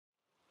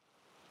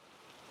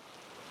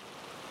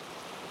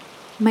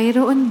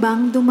Mayroon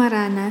bang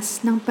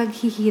dumaranas ng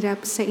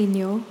paghihirap sa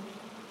inyo?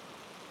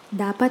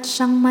 Dapat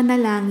siyang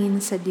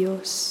manalangin sa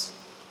Diyos.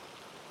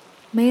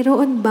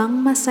 Mayroon bang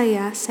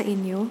masaya sa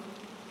inyo?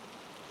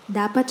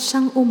 Dapat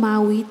siyang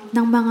umawit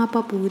ng mga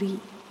papuri.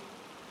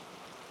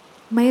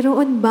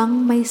 Mayroon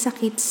bang may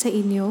sakit sa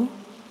inyo?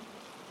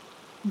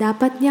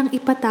 Dapat niyang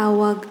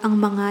ipatawag ang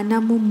mga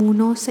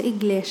namumuno sa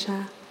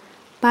iglesia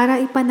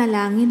para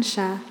ipanalangin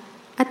siya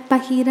at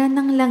pahiran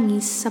ng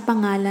langis sa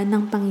pangalan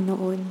ng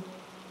Panginoon.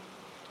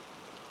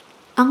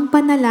 Ang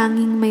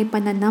panalangin may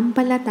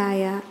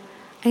pananampalataya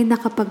ay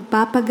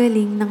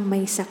nakapagpapagaling ng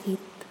may sakit.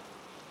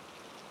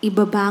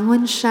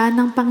 Ibabangon siya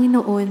ng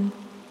Panginoon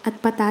at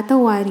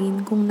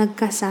patatawarin kung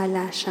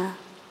nagkasala siya.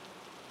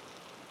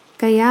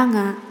 Kaya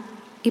nga,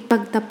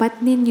 ipagtapat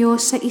ninyo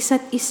sa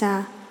isa't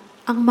isa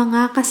ang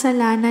mga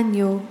kasalanan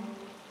nyo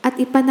at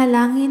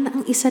ipanalangin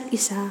ang isa't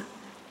isa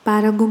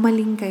para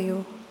gumaling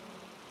kayo.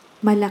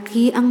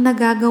 Malaki ang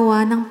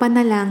nagagawa ng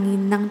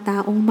panalangin ng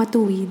taong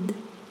matuwid,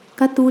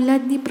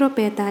 katulad ni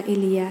Propeta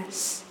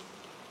Elias.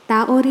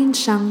 Tao rin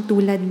siyang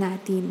tulad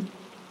natin.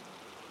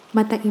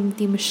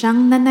 Mataimtim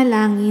siyang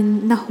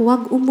nanalangin na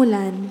huwag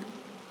umulan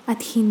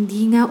at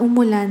hindi nga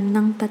umulan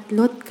ng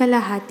 3.5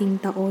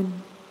 taon.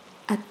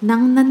 At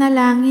nang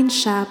nanalangin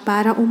siya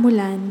para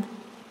umulan,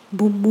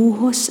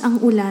 bumuhos ang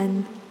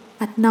ulan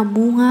at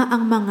namunga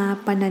ang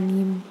mga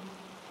pananim.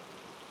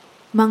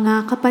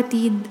 Mga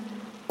kapatid,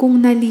 kung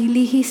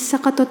nalilihis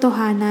sa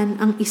katotohanan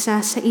ang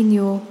isa sa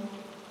inyo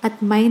at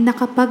may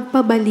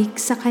nakapagpabalik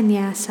sa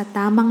kanya sa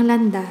tamang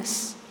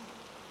landas,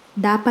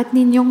 dapat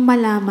ninyong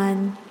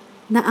malaman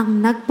na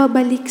ang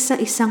nagpabalik sa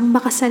isang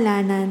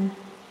makasalanan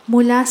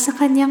mula sa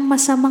kanyang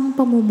masamang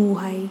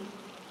pamumuhay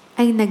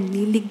ay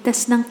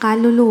nagliligtas ng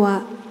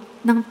kaluluwa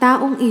ng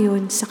taong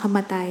iyon sa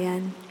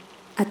kamatayan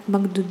at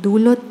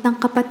magdudulot ng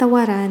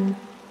kapatawaran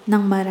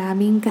ng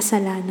maraming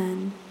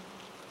kasalanan.